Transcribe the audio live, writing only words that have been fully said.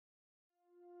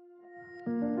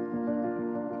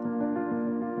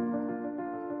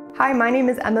Hi, my name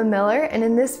is Emma Miller, and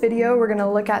in this video we're going to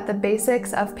look at the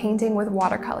basics of painting with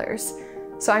watercolors.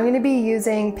 So I'm going to be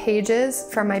using pages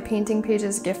from my Painting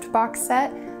Pages gift box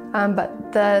set,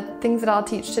 but the things that I'll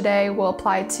teach today will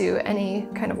apply to any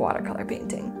kind of watercolor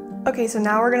painting. Okay, so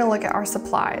now we're going to look at our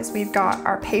supplies. We've got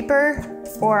our paper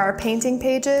or our painting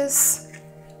pages.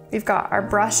 We've got our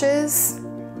brushes.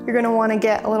 You're going to want to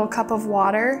get a little cup of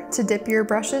water to dip your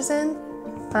brushes in.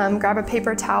 Grab a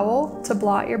paper towel to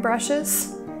blot your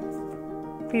brushes.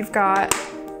 We've got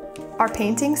our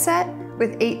painting set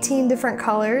with 18 different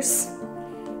colors.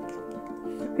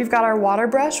 We've got our water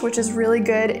brush, which is really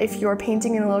good if you're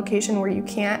painting in a location where you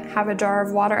can't have a jar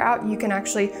of water out. You can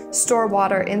actually store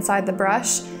water inside the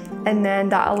brush, and then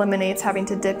that eliminates having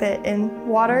to dip it in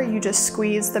water. You just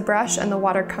squeeze the brush and the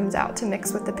water comes out to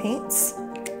mix with the paints.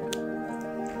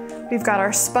 We've got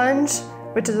our sponge,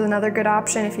 which is another good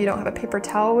option. If you don't have a paper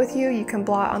towel with you, you can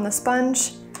blot on the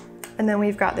sponge. And then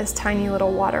we've got this tiny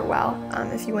little water well,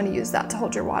 if you want to use that to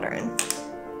hold your water in.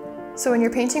 So when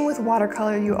you're painting with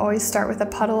watercolor, you always start with a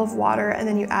puddle of water and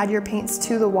then you add your paints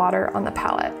to the water on the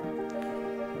palette.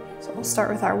 So we'll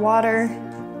start with our water,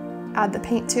 add the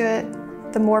paint to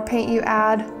it. The more paint you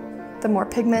add, the more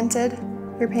pigmented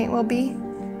your paint will be.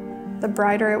 The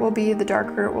brighter it will be, the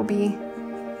darker it will be.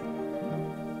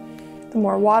 The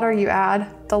more water you add,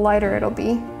 the lighter it'll be,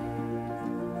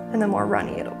 and the more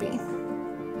runny it'll be.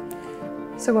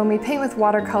 So when we paint with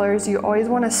watercolors, you always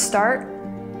want to start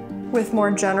with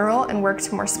more general and work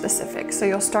to more specific. So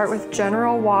you'll start with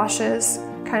general washes,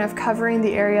 kind of covering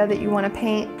the area that you want to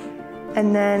paint,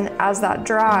 and then as that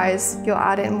dries, you'll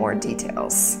add in more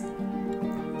details.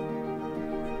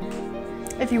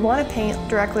 If you want to paint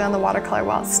directly on the watercolor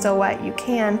while it's still wet, you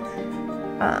can,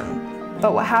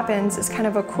 but what happens is kind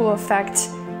of a cool effect.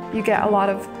 You get a lot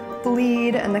of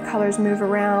bleed and the colors move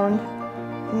around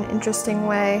in an interesting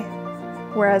way.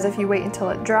 Whereas if you wait until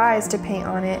it dries to paint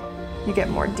on it, you get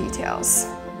more details.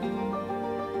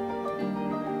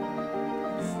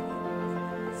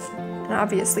 And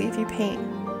obviously if you paint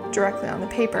directly on the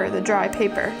paper, the dry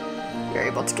paper, you're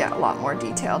able to get a lot more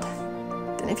detailed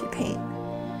than if you paint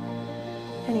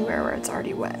anywhere where it's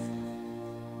already wet.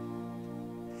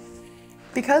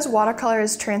 Because watercolor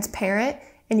is transparent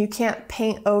and you can't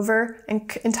paint over and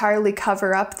entirely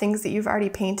cover up things that you've already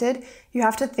painted, you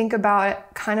have to think about it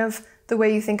kind of the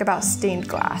way you think about stained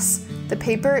glass. The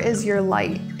paper is your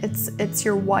light, it's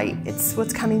your white, it's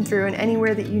what's coming through, and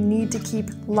anywhere that you need to keep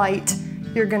light,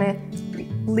 you're gonna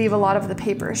leave a lot of the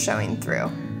paper showing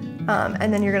through.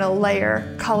 And then you're gonna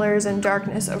layer colors and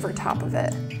darkness over top of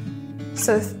it.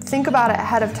 So think about it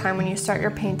ahead of time when you start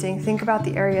your painting. Think about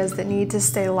the areas that need to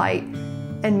stay light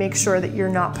and make sure that you're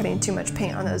not putting too much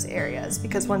paint on those areas,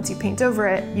 because once you paint over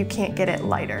it, you can't get it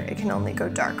lighter, it can only go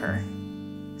darker.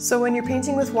 So when you're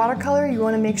painting with watercolor, you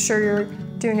want to make sure you're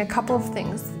doing a couple of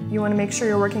things. You want to make sure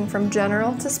you're working from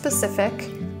general to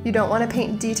specific. You don't want to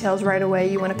paint details right away.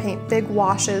 You want to paint big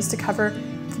washes to cover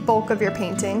the bulk of your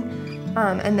painting,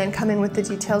 and then come in with the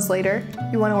details later.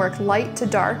 You want to work light to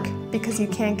dark because you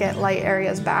can't get light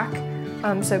areas back.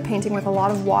 So painting with a lot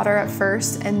of water at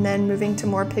first and then moving to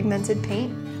more pigmented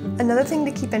paint. Another thing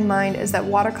to keep in mind is that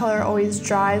watercolor always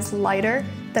dries lighter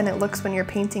than it looks when you're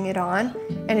painting it on,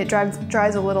 and it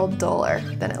dries a little duller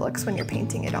than it looks when you're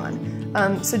painting it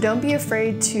on. So don't be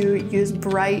afraid to use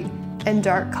bright and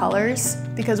dark colors,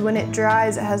 because when it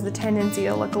dries, it has the tendency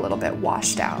to look a little bit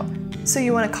washed out. So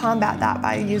you want to combat that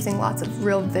by using lots of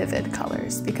real vivid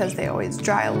colors, because they always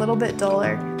dry a little bit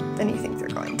duller than you think they're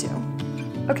going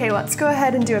to. Okay, let's go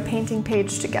ahead and do a painting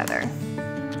page together.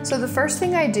 So the first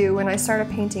thing I do when I start a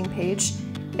painting page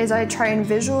is I try and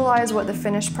visualize what the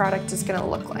finished product is going to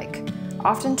look like.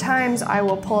 Oftentimes I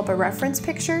will pull up a reference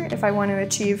picture if I want to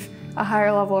achieve a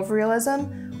higher level of realism,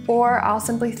 or I'll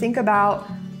simply think about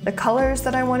the colors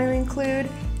that I want to include,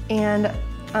 and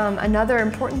another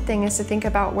important thing is to think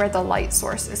about where the light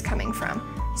source is coming from.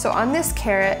 So on this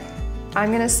carrot, I'm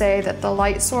going to say that the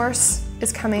light source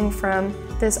is coming from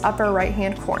this upper right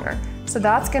hand corner. So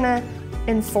that's going to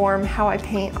inform how I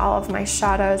paint all of my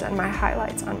shadows and my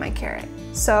highlights on my carrot.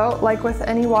 So like with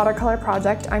any watercolor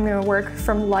project, I'm going to work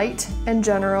from light and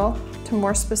general to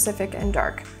more specific and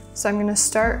dark. So I'm going to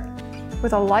start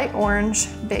with a light orange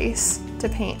base to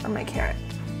paint on my carrot.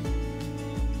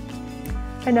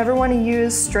 I never want to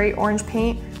use straight orange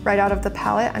paint right out of the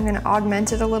palette. I'm going to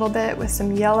augment it a little bit with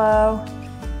some yellow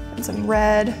and some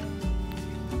red.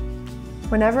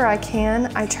 Whenever I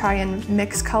can, I try and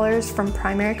mix colors from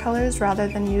primary colors rather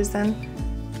than use them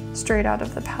straight out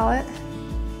of the palette.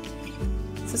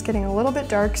 This is getting a little bit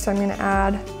dark, so I'm going to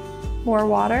add more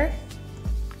water,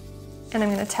 and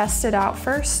I'm going to test it out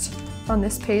first on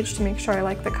this page to make sure I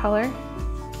like the color.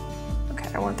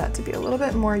 Okay, I want that to be a little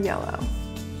bit more yellow.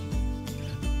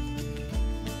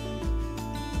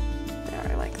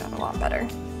 There, I like that a lot better.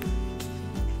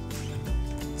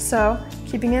 So,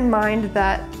 keeping in mind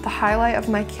that the highlight of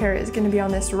my carrot is going to be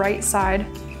on this right side,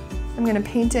 I'm going to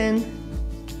paint in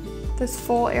this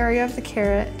full area of the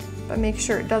carrot, but make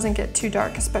sure it doesn't get too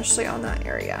dark, especially on that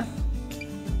area.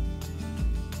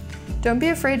 Don't be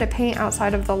afraid to paint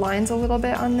outside of the lines a little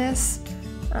bit on this.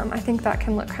 I think that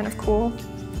can look kind of cool.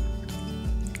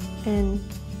 And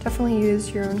definitely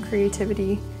use your own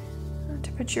creativity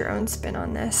to put your own spin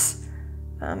on this.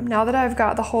 Now that I've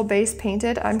got the whole base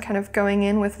painted, I'm kind of going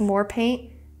in with more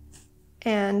paint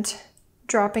and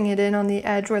dropping it in on the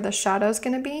edge where the shadow's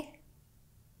gonna be.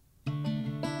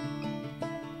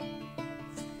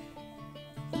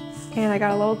 And I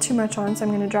got a little too much on, so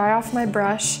I'm gonna dry off my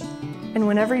brush. And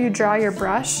whenever you dry your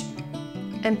brush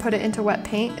and put it into wet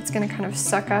paint, it's gonna kind of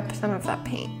suck up some of that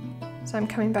paint. So I'm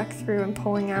coming back through and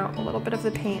pulling out a little bit of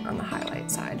the paint on the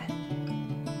highlight side.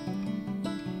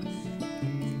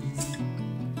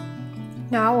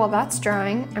 Now, while that's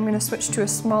drying, I'm gonna switch to a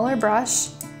smaller brush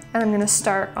and I'm gonna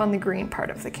start on the green part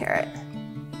of the carrot.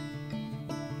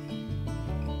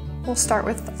 We'll start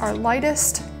with our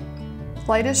lightest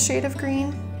shade of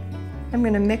green. I'm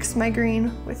gonna mix my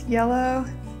green with yellow,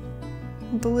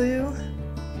 blue,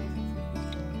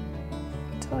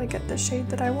 until I get the shade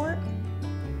that I want.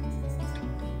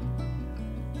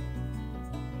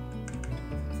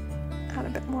 Add a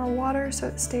bit more water so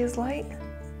it stays light.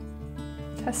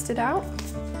 Test it out.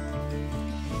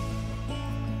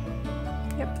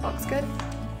 Yep, that looks good.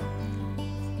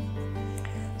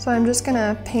 So I'm just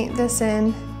gonna paint this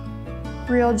in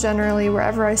real generally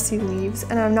wherever I see leaves,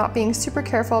 and I'm not being super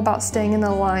careful about staying in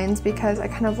the lines because I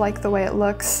kind of like the way it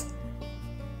looks,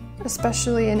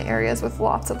 especially in areas with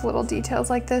lots of little details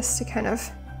like this, to kind of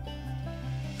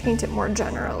paint it more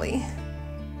generally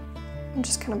and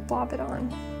just kind of blob it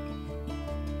on.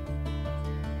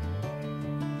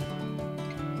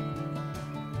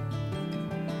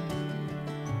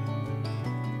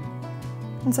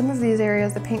 In some of these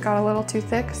areas, the paint got a little too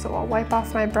thick, so I'll wipe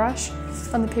off my brush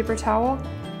on the paper towel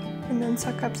and then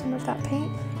suck up some of that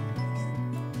paint.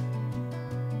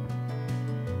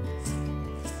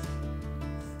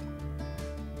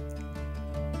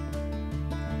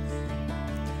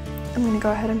 I'm going to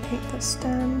go ahead and paint the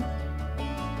stem.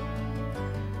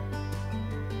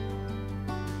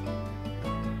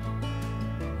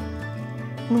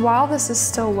 And while this is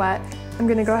still wet, I'm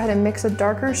going to go ahead and mix a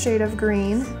darker shade of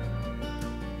green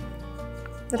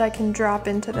that I can drop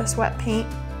into this wet paint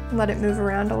and let it move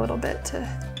around a little bit to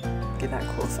give that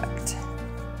cool effect.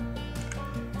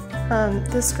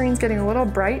 This screen's getting a little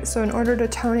bright, so in order to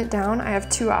tone it down, I have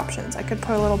two options. I could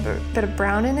put a little bit of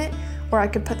brown in it, or I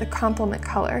could put the complement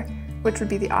color, which would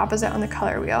be the opposite on the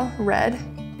color wheel, red,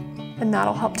 and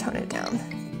that'll help tone it down.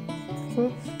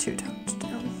 Oop, 2 tones down.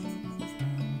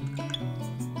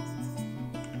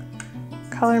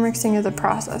 Color mixing is a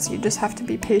process. You just have to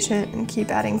be patient and keep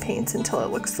adding paints until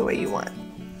it looks the way you want.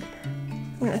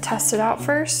 I'm going to test it out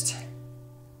first.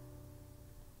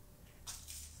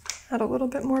 Add a little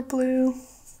bit more blue.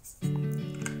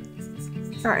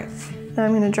 All right, now I'm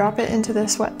going to drop it into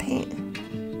this wet paint.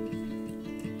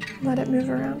 Let it move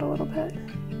around a little bit.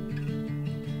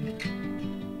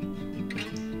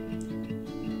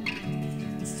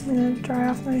 I'm going to dry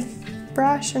off my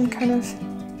brush and kind of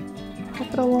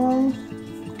help it along.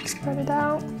 Spread it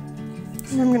out.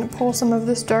 And I'm going to pull some of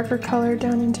this darker color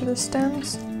down into the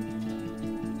stems.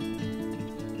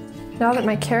 Now that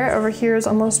my carrot over here is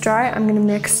almost dry, I'm going to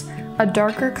mix a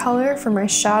darker color for my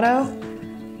shadow.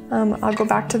 I'll go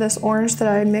back to this orange that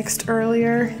I mixed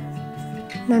earlier.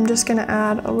 And I'm just going to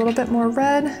add a little bit more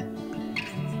red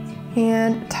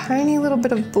and a tiny little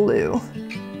bit of blue,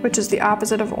 which is the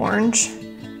opposite of orange,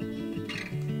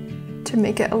 to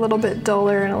make it a little bit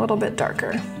duller and a little bit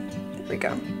darker. There we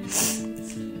go.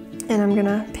 And I'm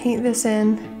gonna paint this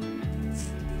in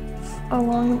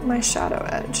along my shadow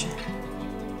edge.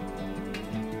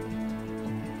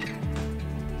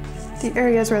 The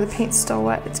areas where the paint's still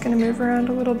wet, it's gonna move around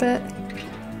a little bit.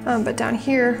 But down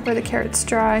here, where the carrot's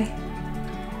dry,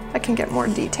 I can get more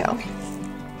detail.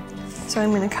 So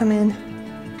I'm gonna come in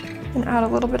and add a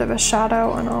little bit of a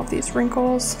shadow on all of these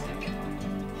wrinkles.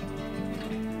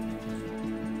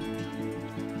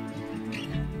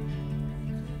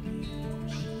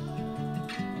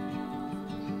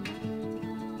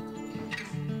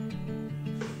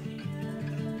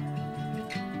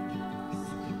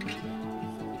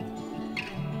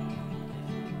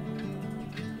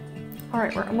 All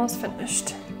right, we're almost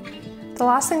finished. The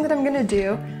last thing that I'm gonna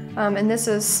do, and this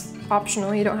is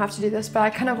optional, you don't have to do this, but I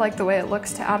kind of like the way it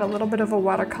looks to add a little bit of a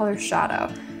watercolor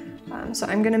shadow. So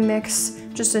I'm gonna mix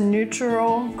just a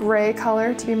neutral gray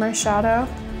color to be my shadow.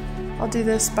 I'll do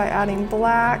this by adding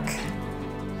black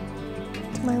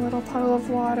to my little puddle of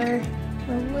water,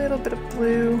 and a little bit of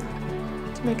blue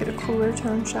to make it a cooler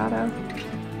tone shadow.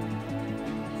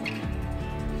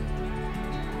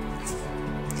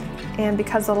 And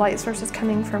because the light source is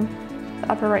coming from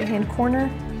the upper right-hand corner,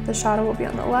 the shadow will be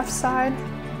on the left side.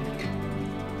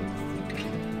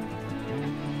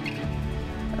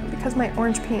 Because my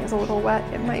orange paint is a little wet,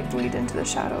 it might bleed into the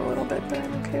shadow a little bit, but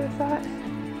I'm okay with that.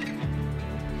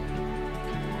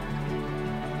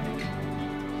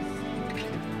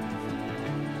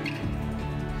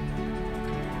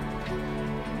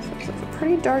 So it's a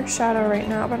pretty dark shadow right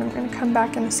now, but I'm going to come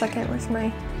back in a second with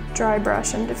my dry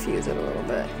brush and diffuse it a little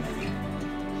bit.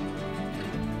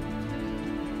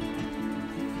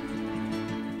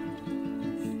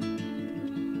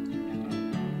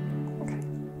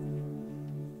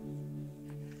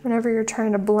 Whenever you're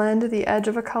trying to blend the edge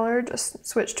of a color, just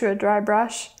switch to a dry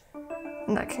brush,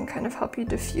 and that can kind of help you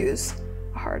diffuse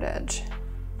a hard edge.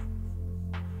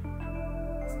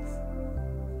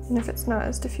 And if it's not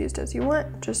as diffused as you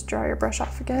want, just dry your brush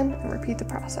off again and repeat the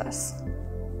process.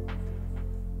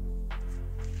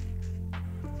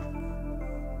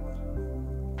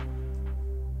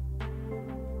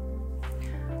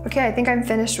 Okay, I think I'm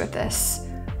finished with this.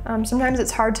 Sometimes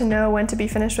it's hard to know when to be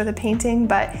finished with a painting,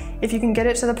 but if you can get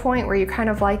it to the point where you kind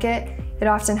of like it, it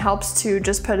often helps to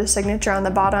just put a signature on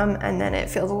the bottom and then it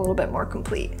feels a little bit more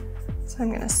complete. So I'm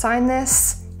gonna sign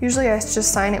this. Usually I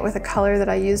just sign it with a color that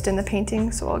I used in the painting,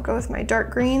 so I'll go with my dark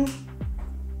green,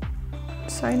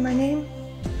 sign my name.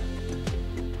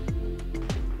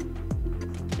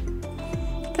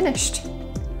 Finished.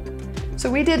 So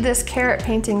we did this carrot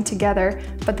painting together,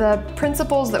 but the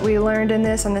principles that we learned in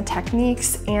this and the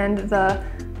techniques and the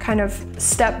kind of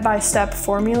step-by-step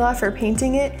formula for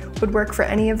painting it would work for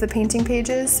any of the painting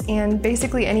pages and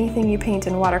basically anything you paint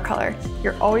in watercolor.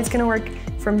 You're always gonna work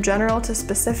from general to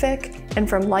specific and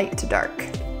from light to dark.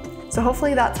 So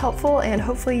hopefully that's helpful and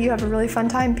hopefully you have a really fun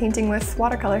time painting with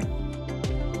watercolor.